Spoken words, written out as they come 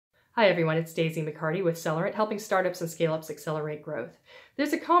Hi everyone, it's Daisy McCarty with Celerant, helping startups and scale-ups accelerate growth.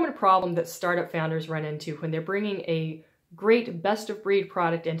 There's a common problem that startup founders run into when they're bringing a great best-of-breed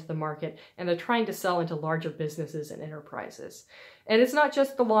product into the market and they're trying to sell into larger businesses and enterprises. And it's not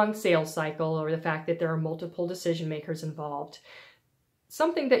just the long sales cycle or the fact that there are multiple decision makers involved.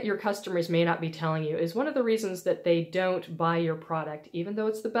 Something that your customers may not be telling you is one of the reasons that they don't buy your product, even though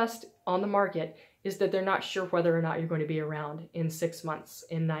it's the best on the market, is that they're not sure whether or not you're going to be around in 6 months,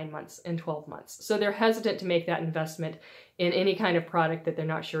 in 9 months, in 12 months. So they're hesitant to make that investment in any kind of product that they're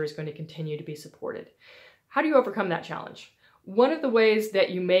not sure is going to continue to be supported. How do you overcome that challenge? One of the ways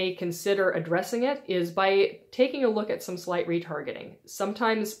that you may consider addressing it is by taking a look at some slight retargeting.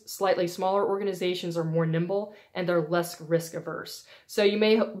 Sometimes slightly smaller organizations are more nimble and they're less risk averse. So you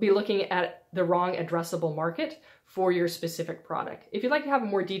may be looking at the wrong addressable market for your specific product. If you'd like to have a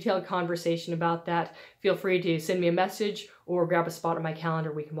more detailed conversation about that, feel free to send me a message or grab a spot on my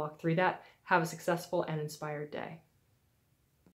calendar. We can walk through that. Have a successful and inspired day.